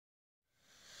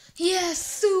Yes,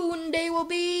 soon they will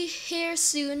be here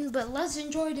soon, but let's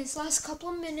enjoy this last couple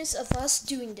of minutes of us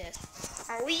doing this.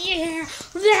 Oh yeah,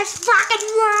 let's fucking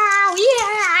wow,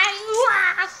 yeah,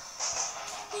 wow.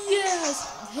 Yes,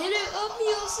 hit it up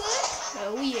music.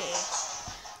 Oh yeah.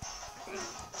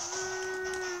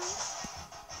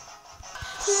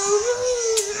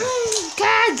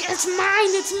 God, it's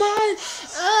mine, it's mine.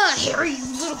 Here you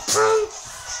little punk.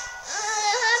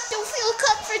 I don't feel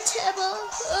comfortable.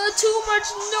 Too much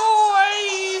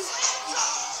noise.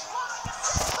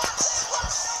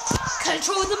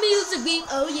 Control the music beat.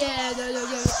 Oh yeah, yeah.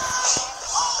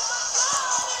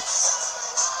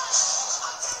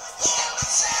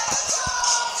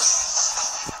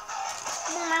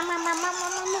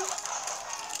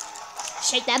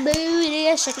 Shake that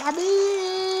booty, shake that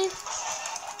booty.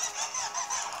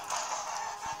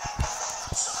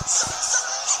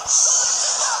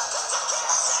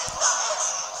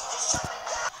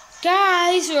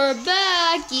 Guys, we're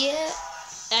back. Yeah.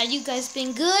 You guys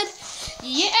been good?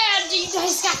 Yeah, you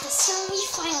guys got the song. We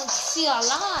finally feel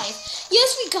alive.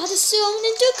 Yes, we got the song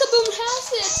and Dukaboom has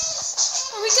it.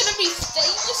 Are we gonna be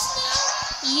famous now?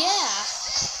 Yeah.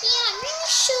 Yeah, I'm really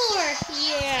sure.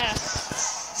 Yeah.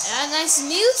 Nice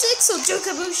music, so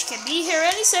Dukaboosh can be here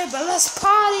any second, but let's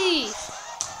party.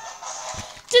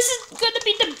 This is gonna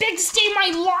be the biggest day of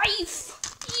my life.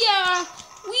 Yeah.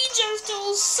 We just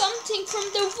stole something from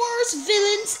the worst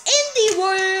villains in the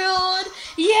world.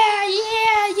 Yeah.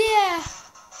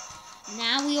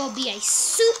 Now we will be a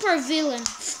super villain.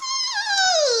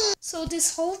 So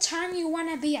this whole time you want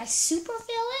to be a super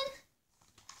villain?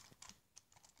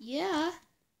 Yeah.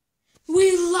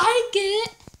 We like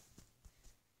it.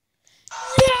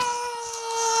 Yeah.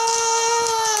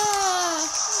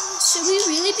 Should we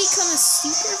really become a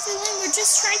super villain? We're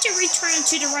just trying to return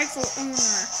to the rightful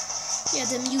owner. Yeah,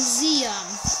 the museum.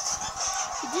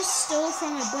 We just stole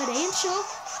from my bud Angel.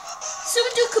 Soon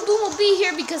Dukaboom will be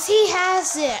here because he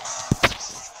has it.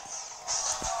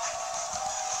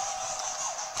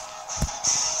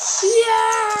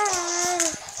 Yeah!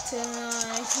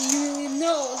 Tonight, you really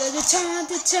know that the time.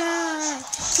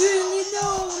 You really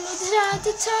know that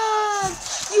the time.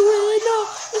 You really know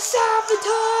the time.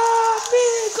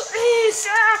 Miracle is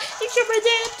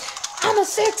I'm a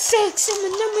sex, I'm a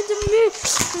number to me.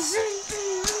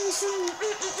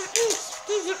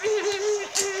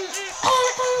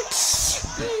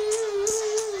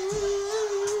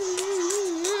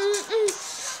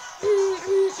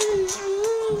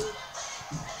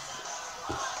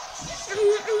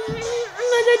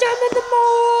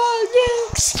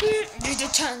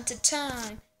 The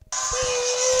time.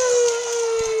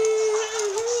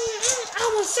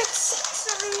 I'm a sex,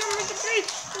 I'm a number to be.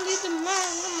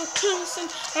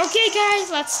 Okay guys,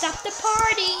 let's stop the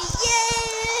party.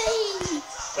 Yay!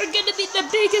 We're gonna be the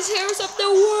biggest heroes of the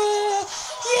world.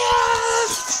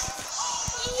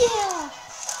 Yeah!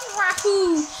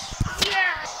 Wahoo!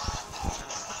 Yeah!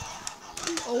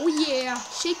 Oh yeah!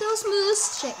 Shake those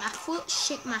moves.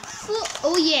 Shake my foot.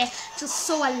 Oh yeah! Just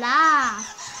so alive.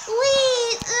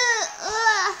 Wee!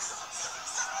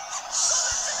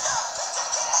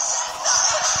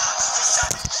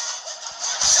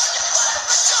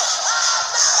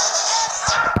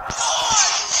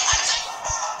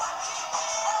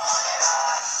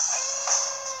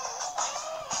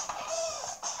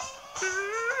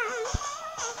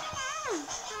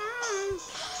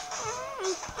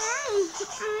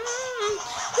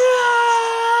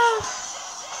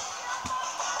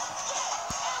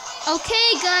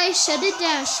 Okay, guys, shut it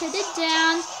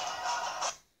down.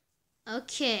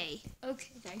 Okay,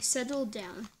 guys, settle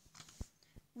down.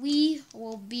 We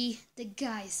will be the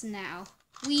guys now.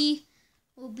 We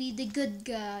will be the good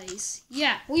guys.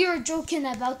 Yeah, we are joking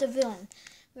about the villain.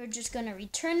 We're just gonna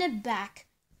return it back.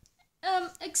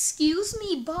 Excuse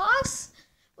me, boss?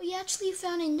 We actually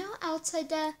found a note outside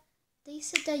that they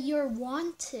said that you're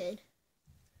wanted.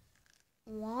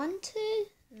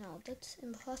 Wanted? No, that's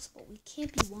impossible. We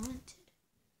can't be wanted.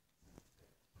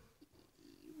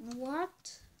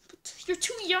 What? But you're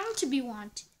too young to be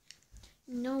wanted.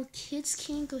 No, kids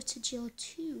can't go to jail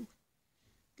too.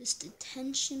 This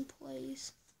detention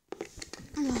place.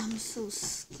 Oh, I'm so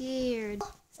scared.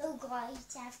 So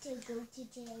guys have to go to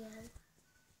jail.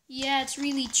 Yeah, it's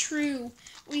really true.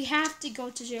 We have to go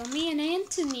to jail. Me and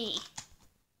Anthony.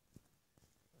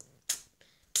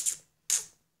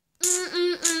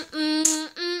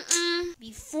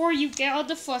 Before you get all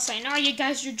the fuss, I know you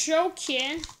guys are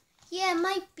joking. Yeah, it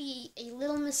might be a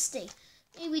little mistake.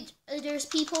 Maybe there's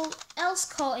people else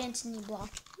call Anthony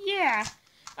Block. Yeah.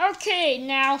 Okay,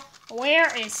 now, where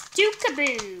is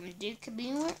Dukaboom?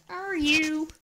 Dukaboom, where are you?